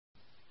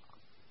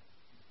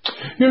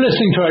You're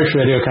listening to Irish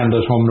Radio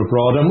Canada's Home and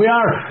Abroad, and we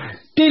are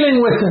dealing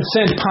with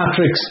St.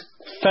 Patrick's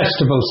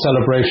Festival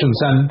celebrations.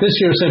 And this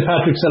year's St.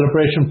 Patrick's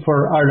celebration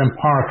for Ireland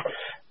Park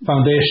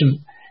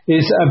Foundation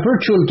is a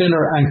virtual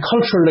dinner and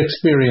cultural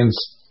experience,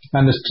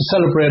 and is to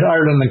celebrate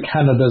Ireland and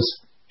Canada's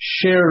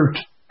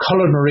shared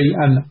culinary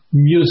and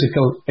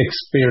musical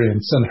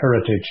experience and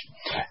heritage.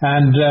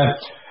 And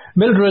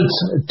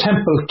Mildred's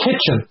Temple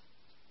Kitchen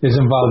is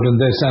involved in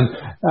this, and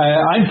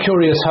I'm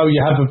curious how you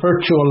have a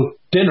virtual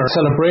dinner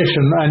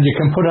celebration and you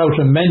can put out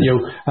a menu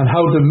and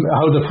how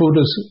the food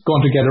is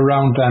going to get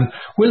around. And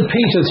Will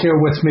Peat is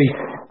here with me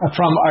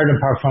from Ireland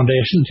Park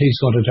Foundation. He's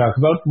going to talk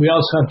about. We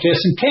also have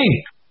Jason King.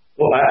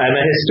 Well, I'm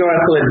a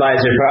historical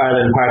advisor for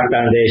Ireland Park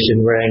Foundation,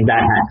 wearing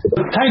that hat.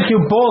 Thank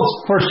you both,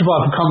 first of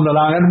all, for coming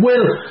along. And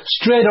Will,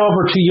 straight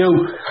over to you.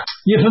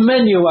 You have a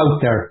menu out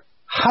there.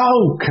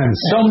 How can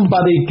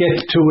somebody get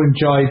to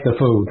enjoy the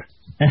food?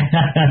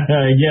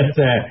 Yes,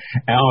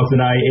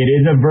 Austin, it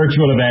is a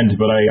virtual event,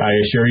 but I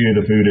assure you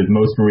the food is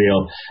most real.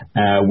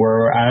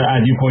 We're,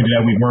 as you pointed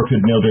out, we've worked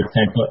with Mildred's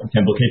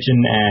Temple Kitchen.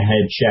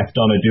 Head chef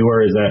Donna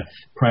Dewar is a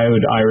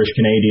proud Irish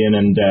Canadian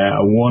and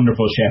a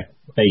wonderful chef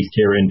based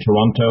here in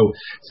Toronto.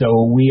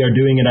 So we are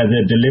doing it as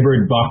a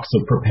delivered box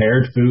of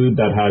prepared food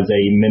that has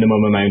a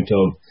minimum amount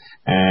of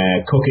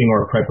cooking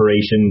or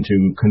preparation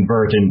to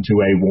convert into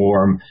a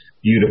warm,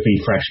 beautifully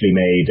freshly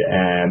made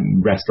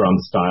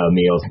restaurant-style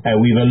meal.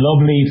 We have a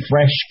lovely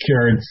fresh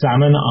cured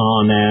salmon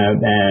on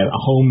a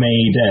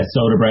homemade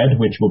soda bread,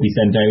 which will be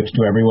sent out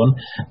to everyone.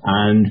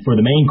 And for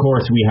the main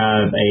course, we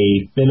have a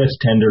fillet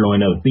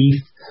tenderloin of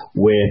beef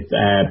with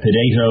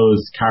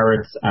potatoes,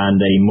 carrots, and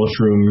a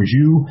mushroom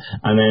jus.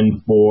 And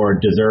then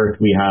for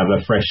dessert, we have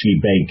a freshly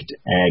baked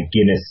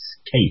Guinness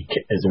cake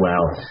as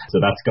well.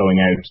 So that's going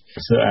out.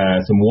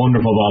 Some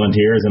wonderful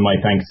volunteers, and my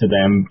thanks to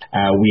them.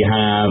 We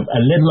have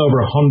a little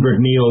over 100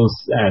 meals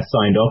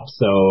signed up,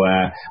 so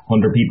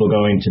 100 people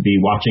going to be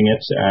watching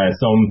it.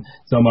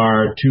 Some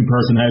are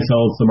two-person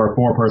households, some are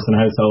four-person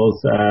households.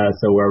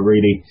 So we're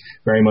really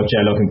very much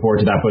looking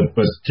forward to that. But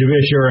to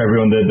reassure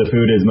everyone that the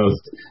food is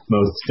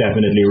most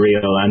definitely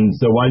real. And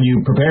so while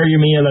you prepare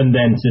your meal and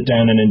then sit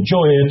down and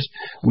enjoy it,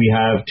 we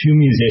have two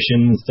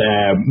musicians.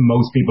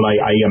 Most people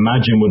I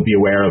imagine would be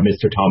aware of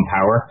Mr. Tom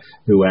Power,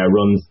 who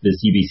runs the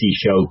CBC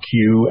show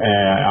Q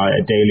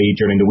daily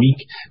during the week,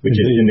 which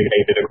is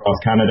syndicated across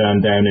Canada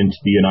and down into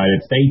the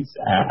United States.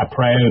 A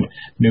proud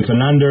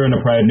Newfoundlander and a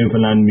proud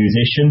Newfoundland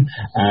musician,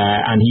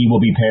 and he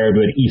will be paired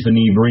with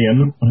Aoife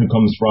Brian, who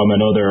comes from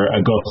another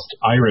august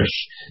Irish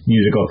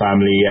musical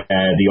family,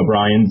 the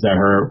O'Briens.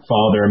 Her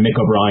father, Mick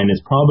O'Brien,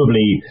 is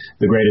probably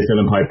the greatest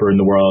uilleann piper in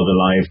the world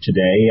alive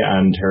today,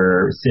 and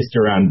her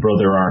sister and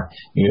brother are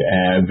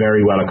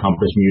very well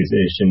accomplished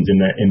musicians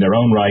in their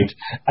own right.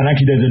 And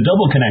actually there's a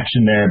double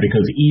connection there,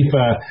 because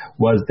Aoife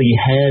was the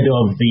head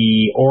of the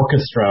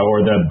orchestra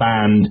or the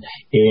band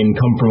in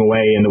Come From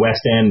Away in the West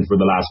End for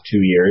the last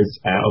 2 years.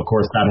 Of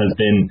course, that has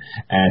been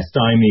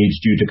stymied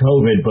due to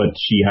COVID, but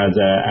she has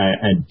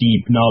a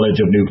deep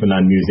knowledge of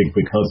Newfoundland music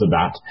because of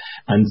that.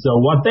 And so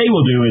what they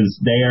will do is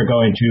they are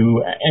going to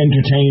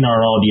entertain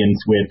our audience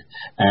with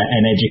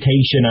an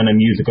education and a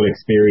musical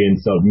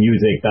experience of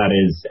music that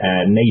is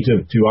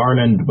native to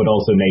Ireland, but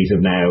also native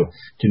now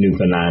to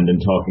Newfoundland,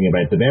 and talking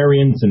about the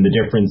variants and the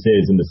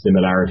differences and the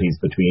similarities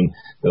between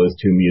those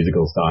two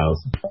musical styles.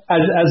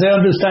 As I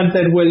understand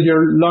then, Will,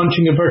 you're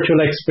launching a virtual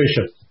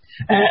exhibition.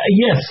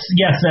 Yes.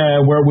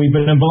 We've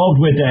been involved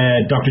with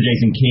Dr.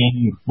 Jason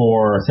King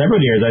for several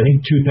years. I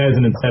think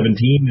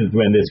 2017 is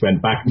when this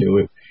went back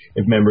to,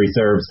 if memory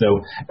serves.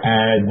 So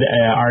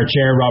our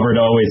chair Robert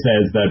always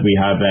says that we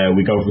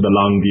go for the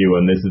long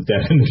view, and this is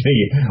definitely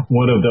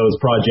one of those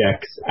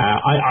projects.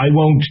 I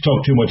won't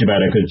talk too much about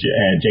it because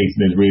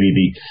Jason is really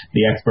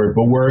the expert,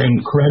 but we're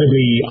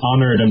incredibly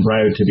honoured and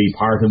proud to be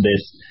part of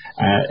this.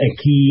 A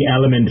key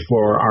element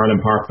for Ireland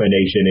Park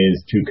Foundation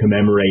is to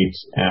commemorate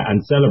and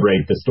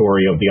celebrate the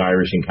story of the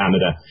Irish in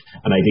Canada,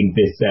 and I think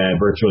this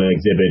virtual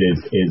exhibit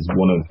is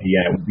one of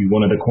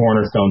the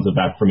cornerstones of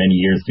that for many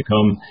years to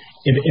come.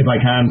 If I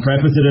can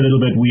preface it a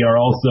little bit, we are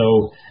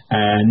also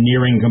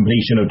nearing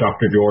completion of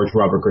Dr. George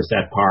Robert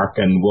Grisette Park,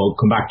 and we'll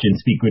come back to you and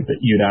speak with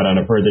you that on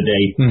a further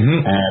date.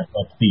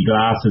 But the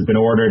glass has been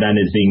ordered and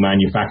is being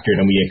manufactured,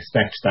 and we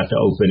expect that to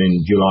open in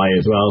July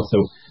as well. So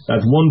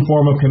that's one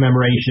form of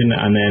commemoration,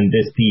 and then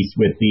this piece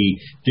with the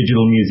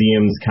Digital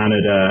Museums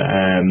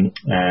Canada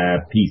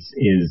piece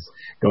is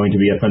going to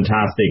be a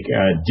fantastic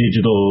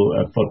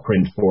digital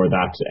footprint for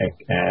that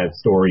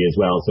story as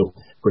well. So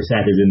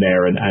Grisette is in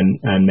there, and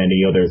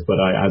many others.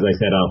 But as I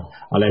said,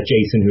 I'll let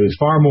Jason, who is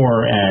far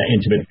more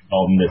intimate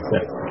involved in this.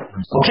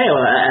 Okay,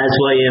 well, as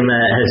William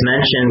has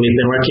mentioned, we've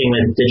been working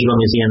with Digital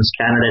Museums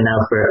Canada now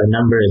for a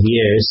number of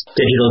years.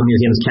 Digital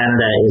Museums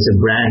Canada is a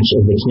branch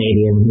of the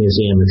Canadian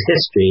Museum of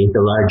History,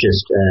 the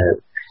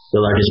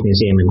largest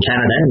museum in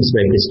Canada. It's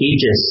very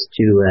prestigious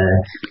to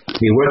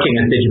be working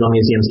with Digital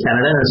Museums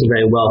Canada, and it's a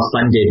very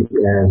well-funded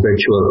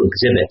virtual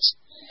exhibit.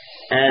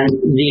 And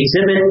the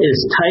exhibit is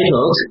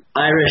titled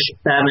Irish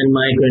Famine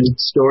Migrant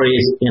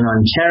Stories in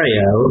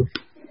Ontario,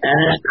 And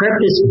its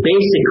purpose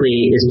basically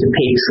is to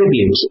pay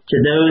tribute to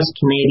those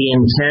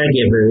Canadian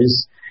caregivers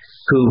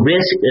who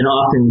risked and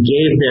often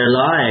gave their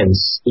lives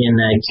in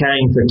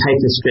caring for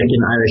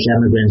typhus-stricken Irish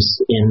emigrants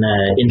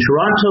in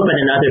Toronto, but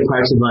in other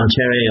parts of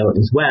Ontario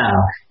as well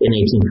in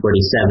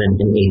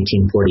 1847 and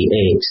 1848.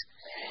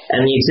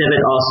 And the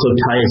exhibit also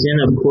ties in,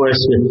 of course,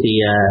 with the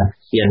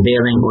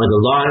unveiling or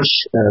the launch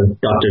of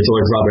Dr.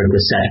 George Robert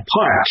Grissett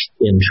Park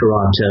in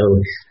Toronto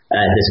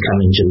this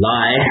coming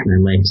July. And I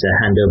might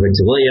hand over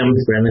to William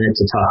for a minute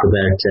to talk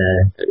about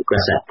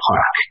Grissett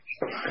Park.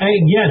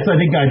 Yes, I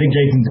think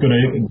Jason's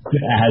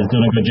has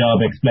done a good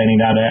job explaining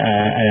that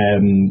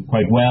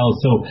quite well.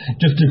 So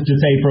just to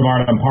say from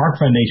Ireland Park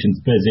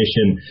Foundation's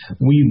position,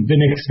 we've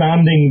been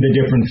expanding the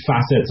different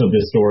facets of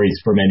the stories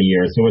for many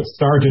years. So it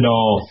started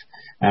off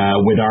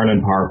with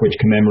Ireland Park, which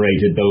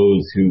commemorated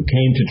those who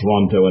came to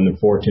Toronto and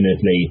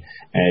unfortunately,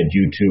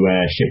 due to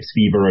ship's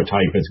fever or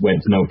typhus,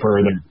 went no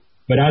further.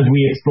 But as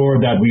we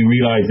explored that, we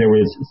realized there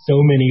was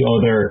so many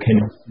other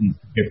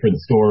different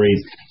stories.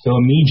 So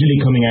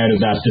immediately coming out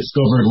of that,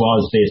 discovered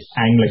was this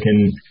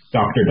Anglican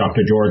Dr.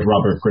 George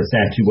Robert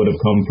Grissett, who would have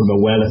come from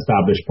a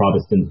well-established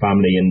Protestant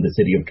family in the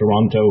city of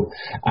Toronto,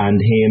 and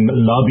him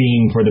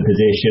lobbying for the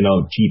position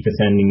of chief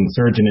ascending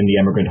surgeon in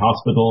the Emigrant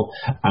Hospital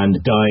and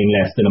dying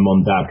less than a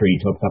month after he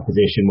took that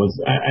position was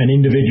an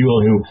individual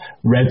who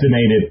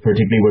resonated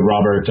particularly with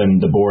Robert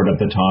and the board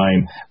at the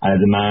time as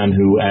a man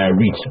who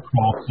reached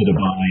across the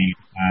divide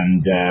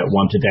and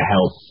wanted to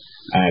help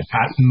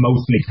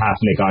mostly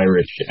Catholic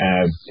Irish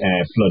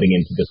flooding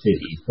into the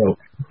city. So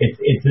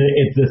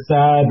it's a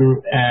sad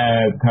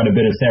kind of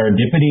bit of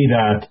serendipity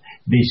that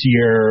this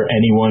year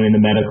anyone in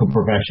the medical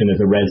profession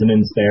is a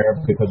resonance there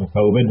because of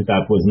COVID.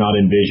 That was not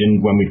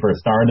envisioned when we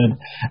first started,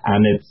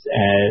 and it's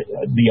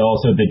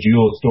also the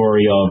dual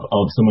story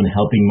of someone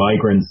helping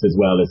migrants as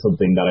well is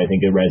something that I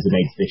think it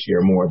resonates this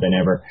year more than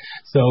ever.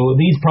 So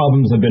these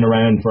problems have been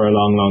around for a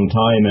long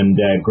time, and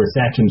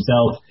Grissett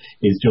himself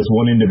is just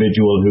one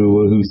individual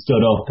who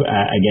stood up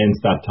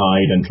against that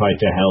tide and tried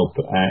to help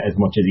as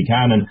much as he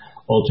can, and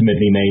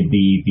ultimately made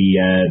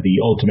the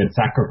ultimate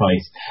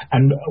sacrifice.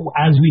 And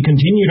as we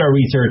continued our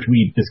research,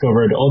 we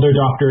discovered other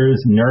doctors,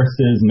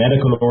 nurses,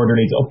 medical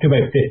orderlies, up to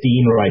about 15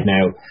 right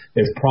now.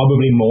 There's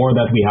probably more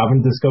that we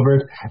haven't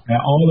discovered,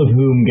 all of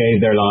whom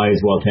gave their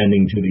lives while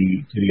tending to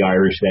the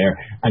Irish there,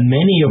 and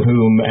many of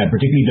whom,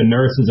 particularly the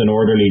nurses and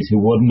orderlies who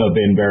wouldn't have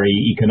been very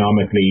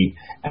economically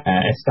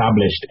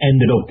established,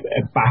 ended up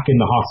back in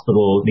the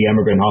hospital, the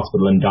Emigrant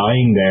Hospital, and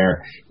dying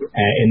there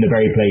in the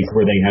very place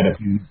where they had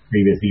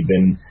previously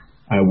been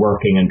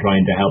working and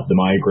trying to help the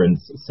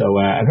migrants. So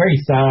a very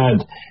sad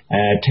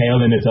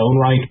tale in its own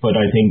right, but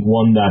I think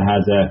one that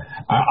has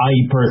I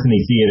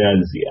personally see it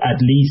as, at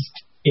least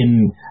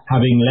in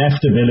having left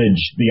a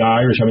village, the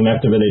Irish having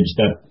left a village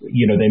that,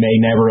 they may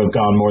never have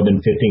gone more than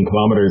 15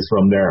 kilometres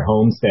from their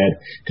homestead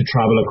to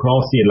travel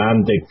across the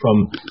Atlantic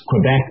from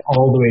Quebec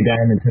all the way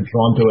down into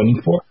Toronto. And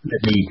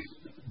unfortunately,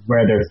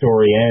 where their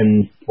story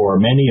ends for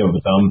many of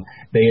them,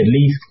 they at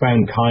least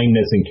found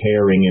kindness and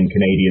caring in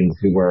Canadians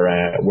who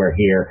were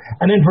here.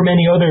 And then for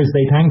many others,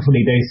 they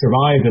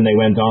survived and they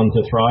went on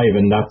to thrive.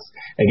 And that's,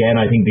 again,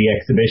 I think the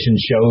exhibition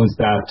shows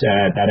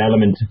that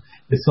element.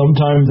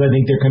 Sometimes I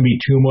think there can be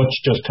too much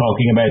just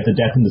talking about the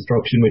death and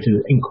destruction, which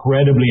is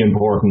incredibly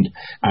important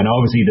and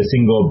obviously the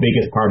single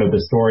biggest part of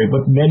the story.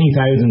 But many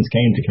thousands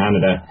came to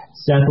Canada,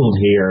 settled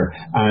here,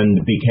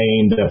 and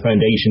became the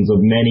foundations of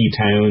many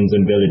towns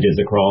and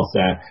villages across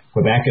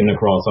Quebec and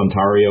across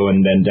Ontario and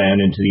then down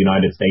into the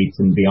United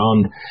States and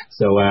beyond.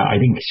 So I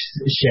think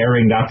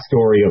sharing that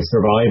story of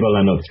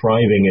survival and of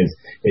thriving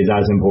is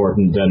as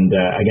important. And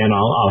again,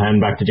 I'll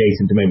hand back to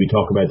Jason to maybe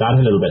talk about that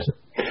a little bit.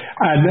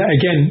 And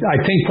again, I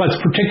think what's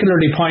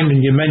particularly poignant,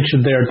 you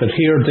mentioned there that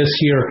here this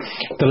year,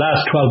 the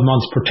last 12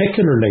 months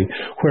particularly,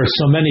 where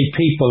so many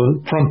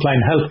people,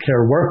 frontline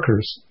healthcare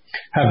workers,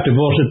 have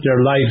devoted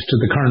their lives to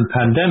the current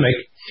pandemic,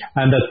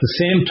 and at the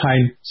same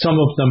time, some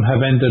of them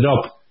have ended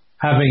up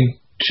having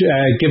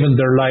given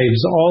their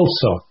lives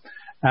also.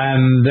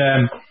 And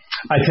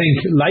I think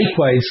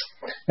likewise,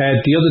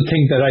 the other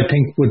thing that I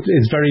think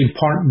is very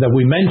important that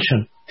we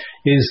mention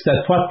is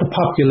that what the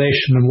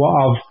population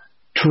of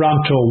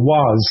Toronto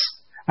was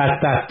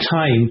at that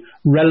time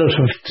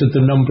relative to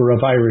the number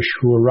of Irish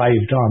who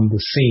arrived on the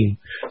scene.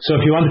 So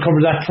if you want to cover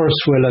that first,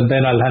 Will, and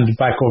then I'll hand it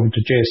back over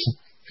to Jason.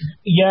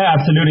 Yeah,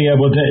 absolutely.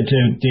 Well,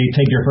 to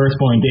take your first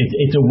point,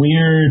 it's a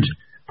weird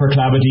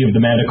proclivity of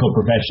the medical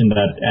profession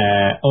that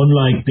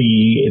unlike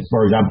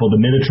for example, the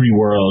military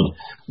world,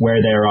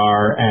 where there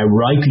are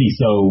rightly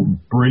so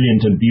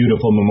brilliant and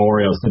beautiful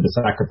memorials to the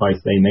sacrifice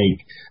they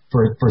make,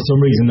 for some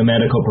reason the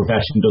medical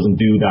profession doesn't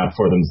do that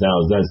for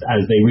themselves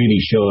as they really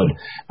should.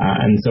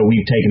 And so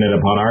we've taken it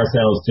upon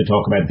ourselves to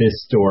talk about this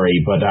story.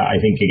 But I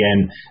think,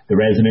 again,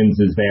 the resonance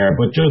is there.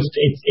 But just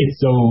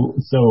it's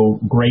so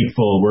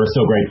grateful. We're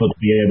so grateful to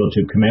be able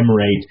to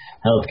commemorate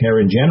healthcare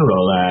in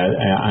general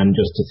and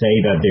just to say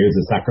that there's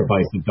a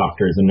sacrifice of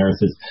doctors and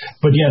nurses.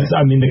 But yes,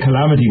 I mean, the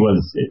calamity was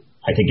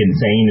I think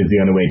insane is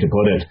the only way to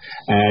put it.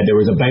 There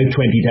was about 20,000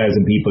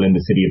 people in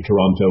the city of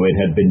Toronto. It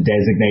had been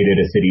designated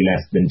a city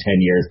less than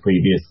 10 years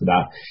previous to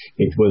that.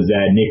 It was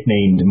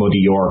nicknamed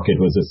Muddy York. It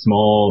was a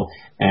small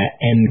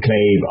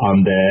enclave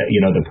on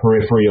the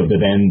periphery of the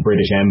then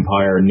British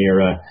Empire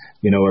near a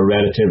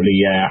relatively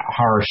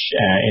harsh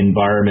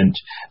environment.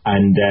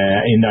 And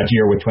in that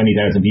year, with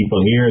 20,000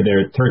 people here,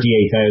 there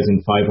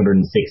 38,560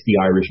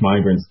 Irish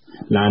migrants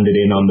landed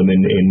in on them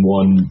in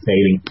one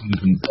sailing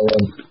season.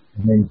 So,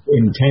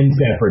 intense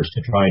efforts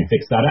to try and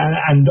fix that.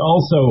 And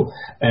also,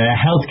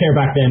 healthcare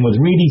back then was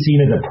really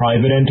seen as a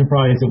private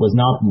enterprise. It was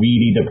not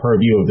really the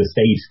purview of the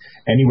state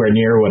anywhere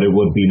near what it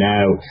would be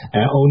now.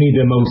 Only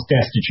the most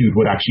destitute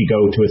would actually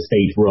go to a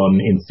state-run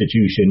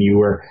institution. You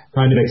were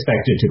kind of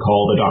expected to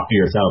call the doctor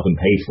yourself and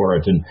pay for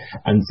it.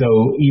 And so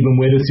even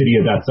with a city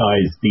of that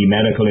size, the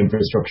medical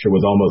infrastructure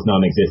was almost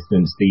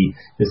non-existent.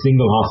 The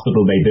single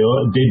hospital they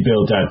did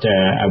build at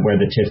where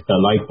the Tifta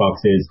Lightbox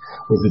is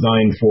was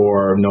designed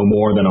for no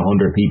more than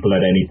 100 people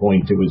at any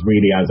point. It was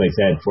really, as I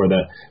said, for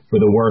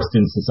the worst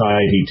in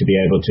society to be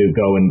able to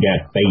go and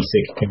get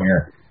basic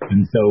care.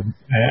 And so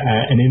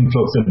an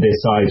influx of this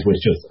size was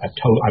just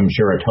I'm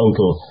sure a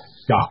total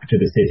shock to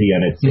the city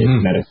and its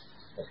medical.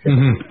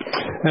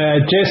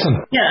 Jason?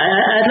 Yeah,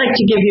 I'd like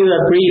to give you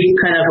a brief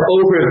kind of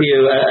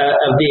overview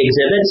of the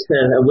exhibits,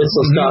 a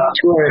whistle-stop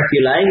tour, if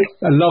you like.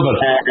 I love it.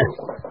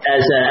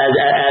 As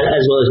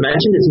well as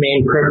mentioned, its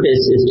main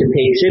purpose is to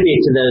pay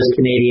tribute to those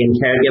Canadian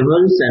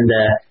caregivers and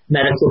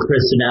medical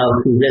personnel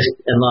who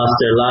risked and lost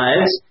their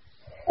lives.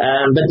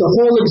 But the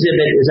whole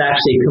exhibit is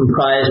actually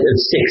comprised of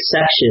 6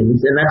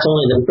 sections, and that's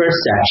only the first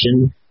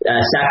section,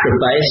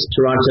 Sacrifice,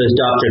 Toronto's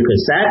Dr.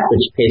 Cossette,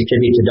 which pays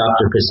tribute to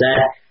Dr.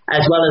 Cossette,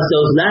 as well as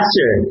those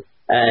lesser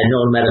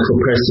known medical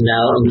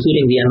personnel,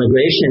 including the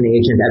immigration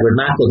agent Edward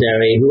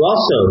McElderry, who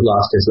also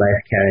lost his life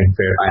caring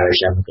for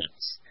Irish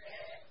immigrants.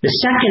 The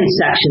second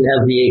section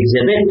of the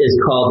exhibit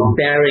is called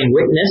Bearing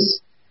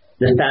Witness,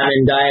 the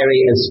Famine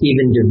Diary of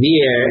Stephen de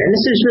Vere, and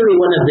this is really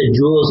one of the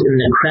jewels in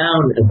the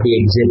crown of the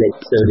exhibit,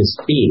 so to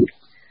speak.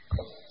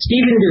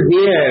 Stephen de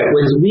Vere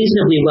was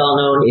reasonably well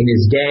known in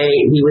his day.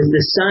 He was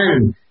the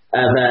son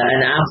of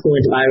an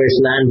affluent Irish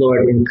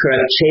landlord in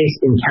Chase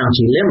in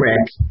County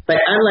Limerick, but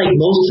unlike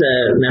most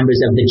members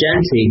of the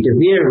gentry, de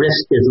Vere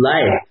risked his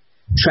life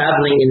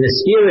travelling in the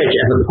steerage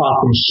of a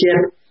Paupham ship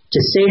to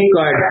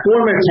safeguard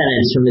former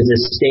tenants from his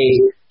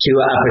estate to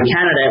Upper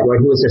Canada,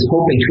 where he was just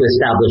hoping to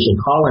establish a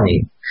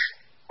colony.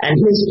 And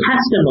his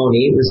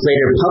testimony was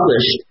later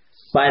published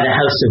by the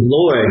House of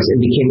Lords and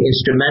became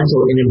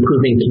instrumental in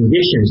improving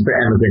conditions for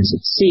immigrants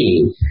at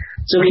sea.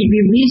 So he'd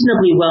be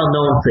reasonably well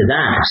known for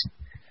that.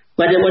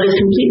 But what is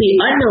completely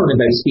unknown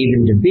about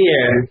Stephen de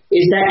Vere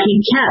is that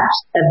he kept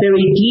a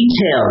very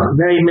detailed,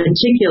 very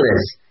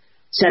meticulous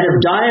set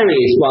of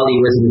diaries while he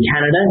was in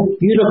Canada,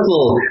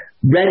 beautiful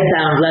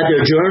red-bound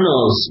leather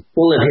journals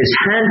full of his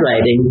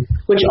handwriting,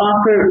 which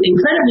offer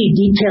incredibly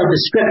detailed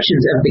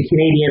descriptions of the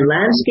Canadian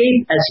landscape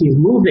as he's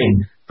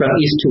moving from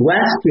east to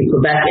west through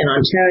Quebec and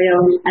Ontario,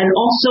 and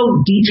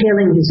also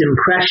detailing his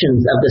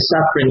impressions of the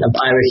suffering of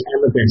Irish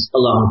immigrants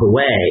along the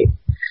way.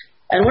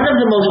 And one of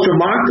the most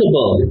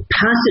remarkable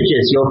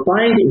passages you'll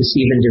find in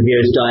Stephen de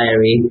Vere's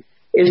diary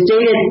is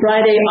dated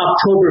Friday,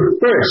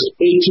 October 1st,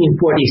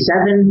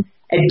 1847,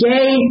 a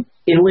day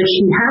in which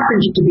he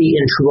happens to be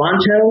in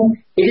Toronto.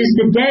 It is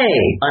the day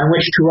on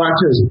which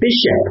Toronto's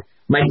bishop,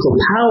 Michael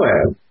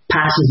Power,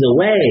 passes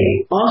away,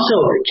 also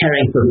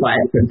caring for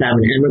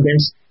famine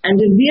immigrants. And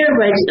de Vere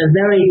writes a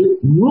very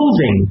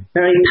moving,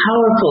 very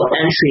powerful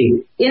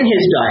entry in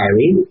his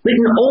diary,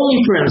 written only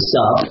for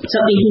himself,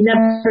 something he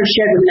never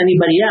shared with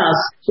anybody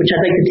else, which I'd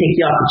like to take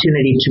the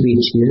opportunity to read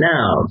to you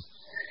now.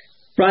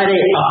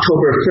 Friday,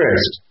 October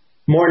 1st,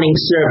 morning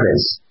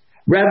service.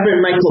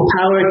 Reverend Michael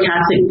Power,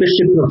 Catholic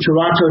Bishop of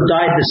Toronto,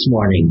 died this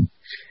morning.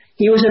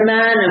 He was a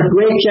man of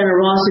great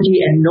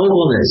generosity and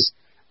nobleness,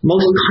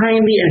 most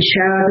kindly and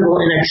charitable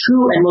in a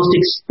true and most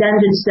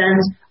extended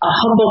sense, a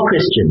humble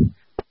Christian.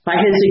 By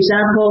his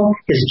example,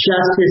 his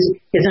justice,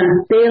 his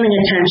unfailing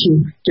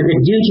attention to the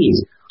duties,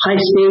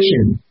 high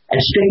station, and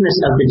strictness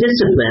of the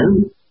discipline,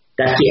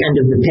 that's the end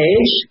of the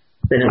page,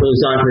 then it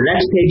moves on to the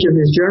next page of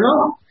his journal,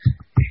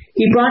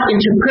 he brought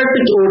into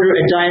perfect order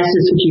a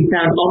diocese which he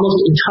found almost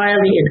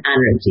entirely in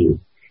anarchy.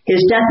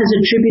 His death is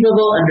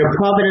attributable under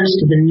providence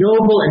to the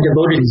noble and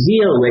devoted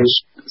zeal which,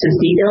 since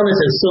the illness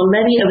of so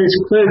many of his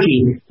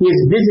clergy, he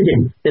has visited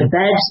the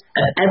beds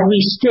of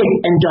every sick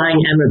and dying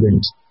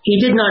emigrant.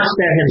 He did not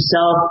spare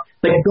himself,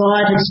 but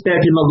God had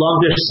spared him a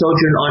longer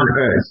sojourn on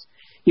earth.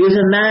 He was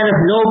a man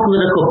of no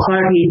political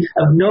party,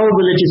 of no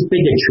religious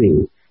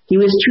bigotry. He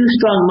was too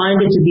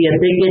strong-minded to be a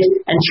bigot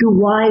and too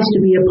wise to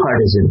be a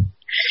partisan.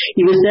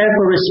 He was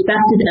therefore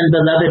respected and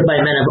beloved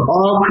by men of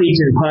all creeds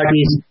and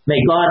parties.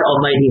 May God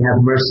Almighty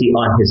have mercy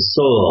on his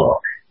soul.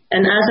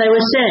 And as I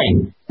was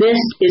saying, this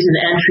is an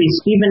entry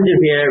Stephen de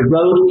Vere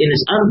wrote in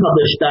his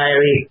unpublished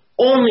diary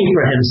only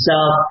for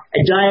himself,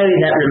 a diary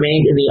that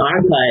remained in the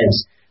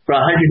archives for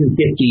 150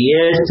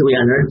 years till we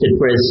unearthed it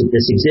for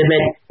this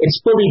exhibit.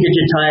 It's fully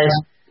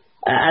digitized.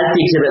 As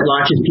the exhibit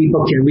launches,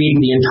 people can read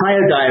the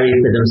entire diary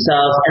for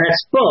themselves, and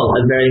it's full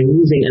of very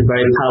moving and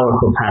very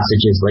powerful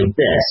passages like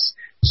this.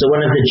 So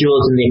one of the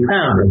jewels in the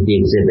crown of the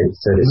exhibit,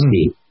 so to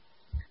speak.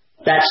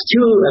 That's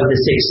 2 of the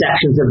 6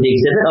 sections of the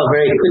exhibit. I'll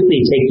very quickly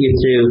take you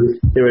through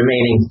the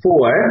remaining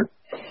 4.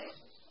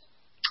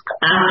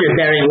 After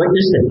bearing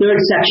witness, the 3rd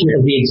section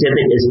of the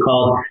exhibit is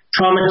called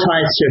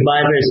Traumatized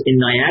Survivors in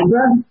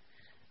Niagara.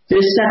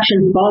 This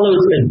section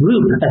follows a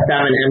group of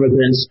famine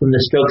immigrants from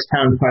the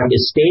Strokestown Park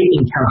estate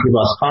in County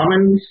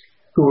Roscommon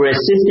who were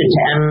assisted to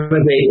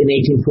emigrate in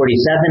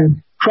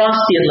 1847,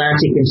 crossed the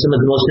Atlantic in some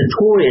of the most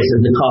notorious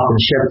of the coffin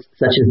ships,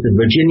 such as the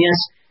Virginius,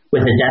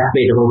 with a death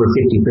rate of over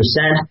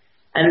 50%.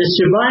 And the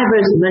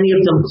survivors, many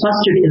of them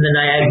clustered in the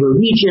Niagara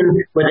region,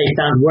 where they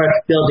found work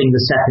building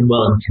the Second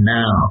Welland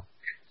Canal.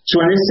 So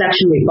in this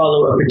section, we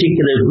follow a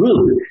particular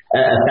group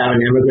of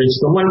famine immigrants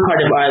from one part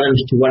of Ireland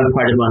to one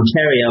part of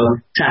Ontario,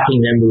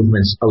 tracking their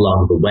movements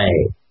along the way.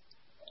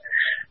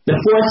 The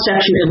 4th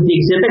section of the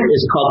exhibit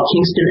is called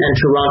Kingston and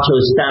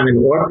Toronto's Famine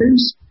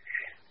Orphans.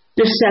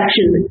 This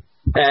section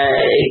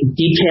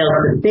details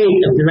the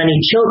fate of the many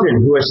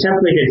children who were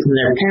separated from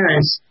their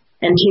parents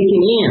and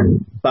taken in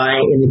by,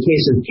 in the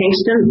case of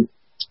Kingston,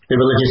 the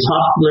religious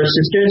hospitaller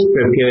sisters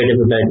for a period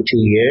of about 2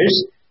 years,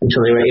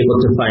 until they were able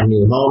to find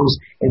new homes.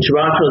 In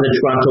Toronto, the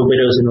Toronto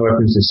Widows and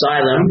Orphans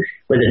Asylum,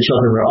 where the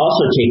children were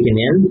also taken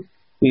in.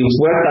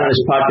 We've worked on this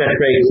project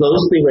very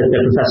closely with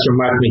Professor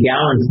Mark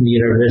McGowan from the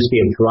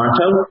University of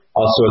Toronto,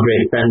 also a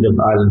great friend of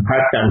Ireland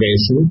Park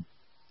Foundation.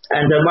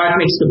 And Mark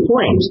makes the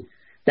point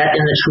that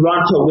in the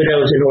Toronto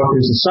Widows and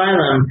Orphans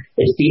Asylum,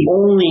 it's the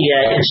only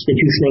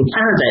institution in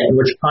Canada in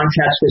which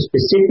contracts were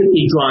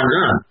specifically drawn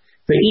up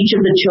for each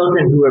of the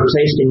children who were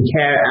placed in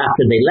care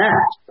after they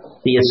left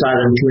the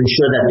asylum to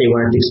ensure that they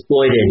weren't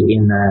exploited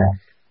in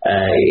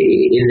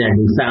their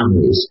new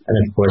families. And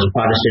of course,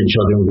 Protestant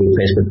children would be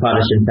placed with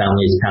Protestant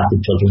families,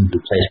 Catholic children would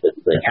be placed with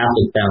the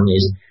Catholic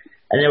families.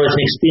 And there was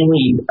an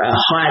extremely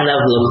high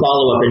level of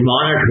follow-up and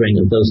monitoring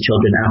of those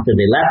children after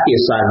they left the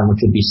asylum,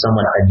 which would be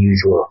somewhat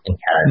unusual in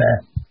Canada.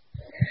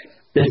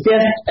 The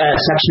 5th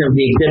section of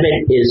the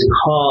exhibit is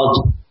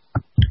called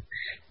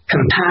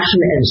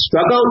Compassion and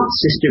Struggle.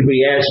 Sister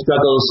Briere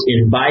struggles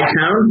in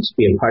Bytown, to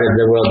be a part of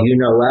the world you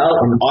know well,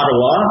 in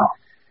Ottawa.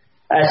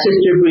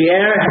 Sister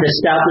Briere had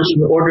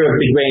established an order of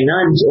the Grey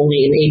Nuns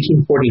only in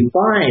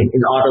 1845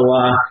 in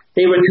Ottawa.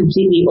 They were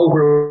completely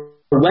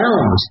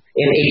overwhelmed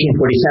in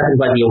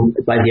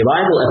 1847 by the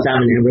arrival of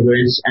famine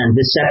immigrants, and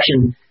this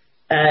section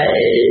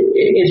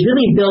is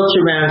really built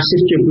around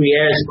Sister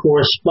Briere's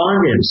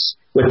correspondence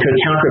with her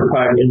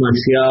counterpart in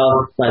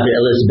Montreal, Mother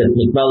Elizabeth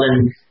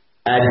McMullen,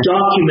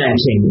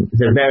 documenting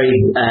the very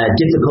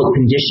difficult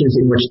conditions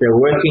in which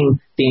they're working,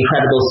 the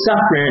incredible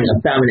suffering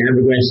of famine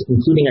immigrants,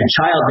 including a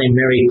child named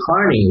Mary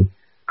Carney,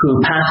 who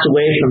passed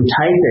away from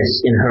typhus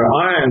in her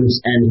arms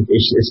and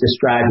is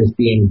described as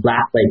being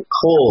black like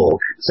coal,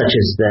 such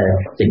as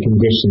the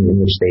condition in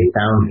which they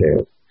found her.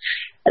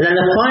 And then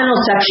the final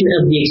section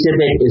of the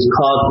exhibit is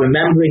called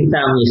Remembering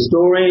Family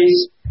Stories.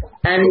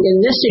 And in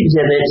this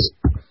exhibit,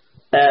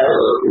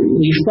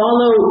 we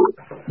follow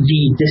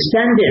the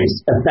descendants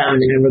of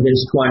famine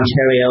immigrants to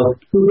Ontario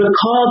who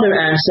recall their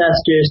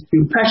ancestors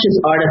through precious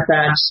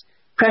artifacts,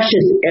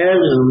 precious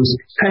heirlooms,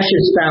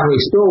 precious family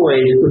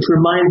stories, which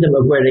remind them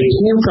of where they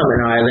came from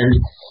in Ireland,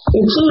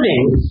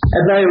 including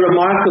a very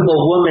remarkable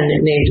woman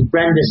named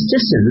Brenda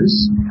Sissons,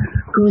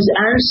 whose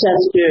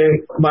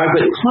ancestor,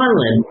 Margaret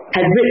Conlon,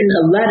 had written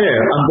a letter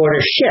on board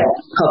a ship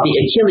called the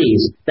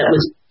Achilles that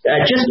was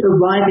just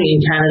arriving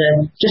in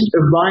Canada, just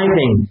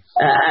arriving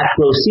at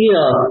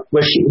Groseal,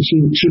 where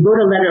she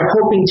wrote a letter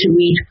hoping to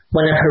meet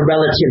one of her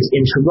relatives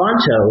in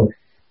Toronto,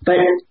 but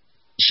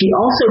she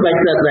also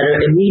wrote that letter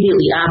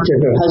immediately after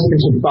her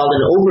husband had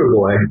fallen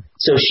overboard,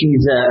 so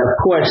she's, of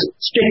course,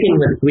 stricken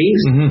with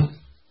grief,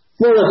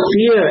 full of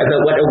fear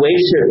about what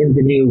awaits her in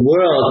the new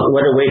world,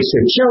 what awaits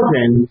her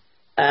children,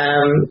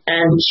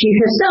 and she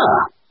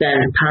herself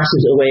then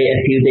passes away a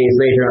few days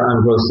later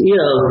on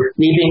Groseal,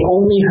 leaving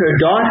only her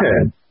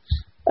daughter,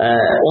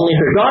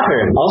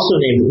 also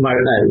named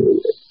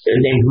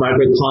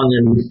Margaret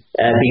Conlon,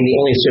 being the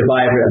only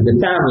survivor of the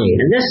family.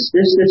 And this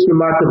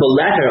remarkable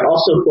letter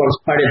also forms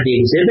part of the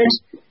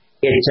exhibit.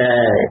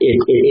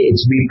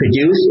 It's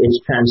reproduced, it's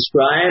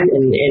transcribed,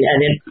 and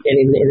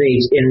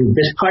in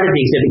this part of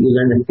the exhibit, you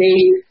learn the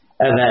fate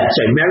of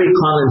Mary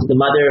Conlon's the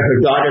mother, her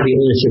daughter, the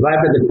only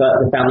survivor of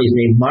the family, is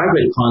named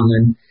Margaret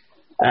Conlon,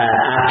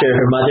 after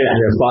her mother and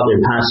her father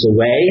passed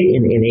away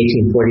in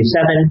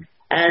 1847.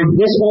 And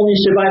this only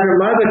survivor,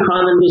 Margaret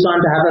Conlon, goes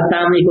on to have a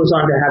family, goes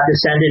on to have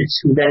descendants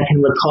who then can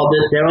recall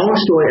their own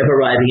story of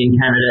arriving in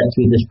Canada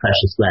through this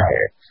precious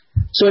letter.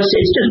 So it's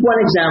just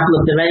one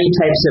example of the many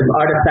types of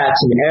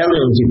artifacts and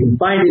heirlooms you can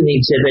find in the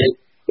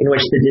exhibit in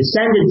which the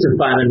descendants of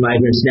famine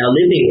migrants now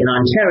living in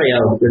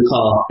Ontario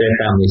recall their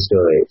family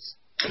stories.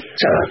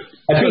 So,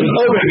 a brief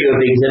overview of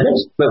the exhibit,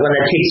 but one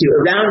that takes you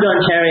around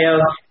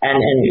Ontario and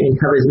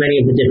covers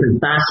many of the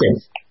different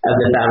facets of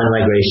the famine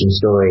migration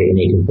story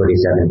in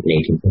 1847 and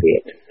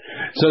 1848.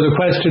 So the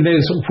question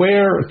is,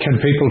 where can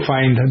people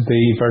find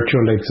the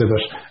virtual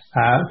exhibit?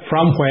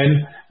 From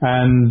when?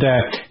 And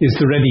is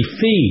there any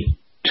fee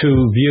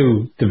to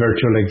view the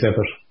virtual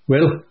exhibit?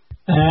 Will?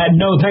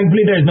 No,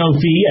 thankfully there's no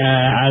fee.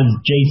 As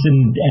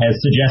Jason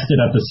suggested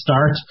at the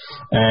start,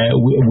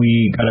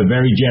 we got a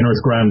very generous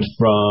grant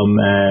from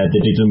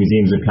the Digital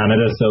Museums of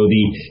Canada, so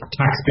the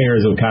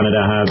taxpayers of Canada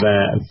have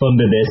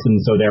funded this, and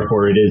so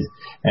therefore it is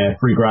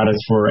free gratis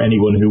for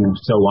anyone who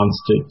so wants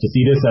to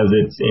see this, as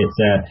it's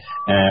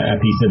a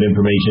piece of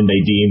information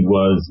they deemed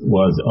was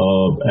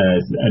of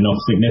enough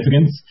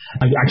significance.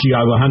 Actually,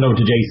 I will hand over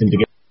to Jason to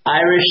get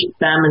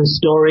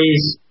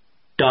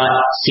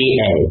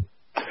irishfaminestories.ca.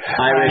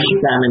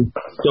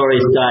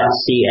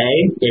 irishfaminestories.ca.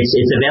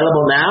 It's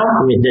available now.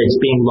 It's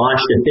being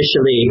launched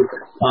officially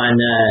on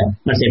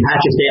St.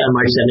 Patrick's Day on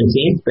March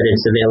 17th, but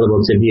it's available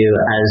to view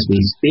as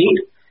we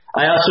speak.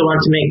 I also want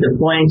to make the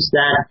point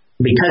that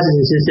because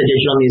this is the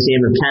Digital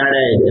Museum of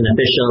Canada, an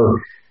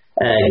official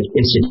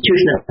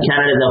institution of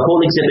Canada, the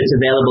whole exhibit's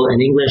available in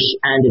English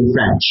and in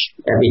French.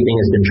 Everything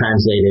has been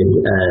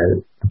translated,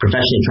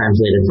 professionally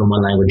translated from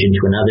one language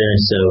into another.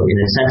 So in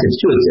a sense,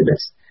 it's two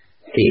exhibits.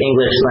 The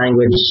English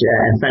language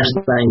and French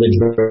language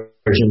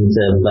versions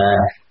of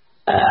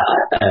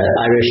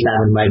Irish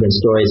Famine Migrant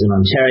Stories in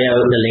Ontario,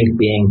 the link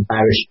being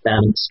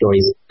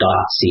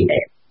irishfaminestories.ca.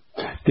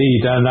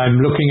 Indeed, and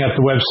I'm looking at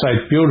the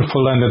website,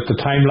 beautiful, and at the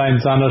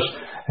timelines on it,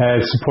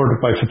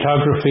 supported by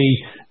photography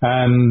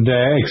and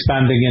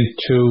expanding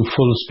into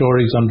full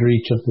stories under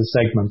each of the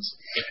segments.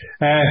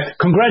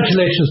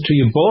 Congratulations to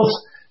you both.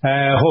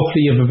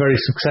 Hopefully you have a very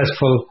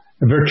successful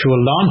virtual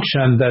launch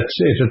and that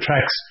it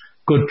attracts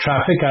good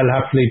traffic. I'll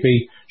happily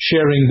be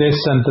sharing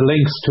this and the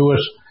links to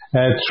it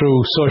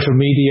through social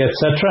media,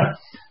 etc.,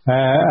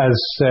 as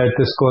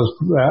this goes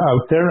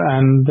out there.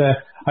 And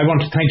I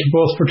want to thank you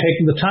both for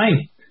taking the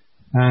time.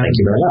 Thank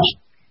you very much.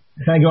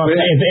 Thank you. If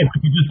I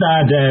could just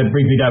add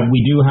briefly that we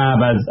do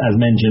have, as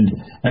mentioned,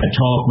 a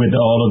talk with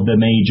all of the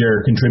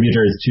major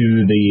contributors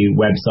to the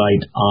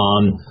website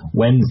on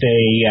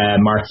Wednesday,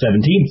 March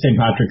 17th, St.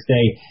 Patrick's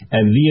Day,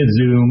 via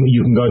Zoom.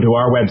 You can go to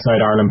our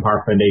website,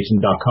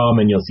 irelandparkfoundation.com,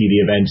 and you'll see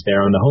the event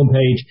there on the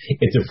homepage.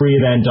 It's a free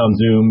event on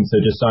Zoom, so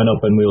just sign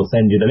up and we'll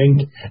send you the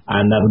link,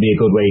 and that'll be a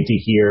good way to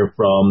hear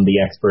from the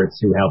experts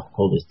who helped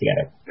pull this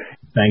together.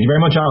 Thank you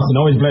very much, Austin.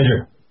 Always a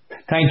pleasure.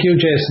 Thank you,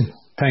 Jason.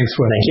 Thanks,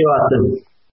 Will. Thank you, Austin.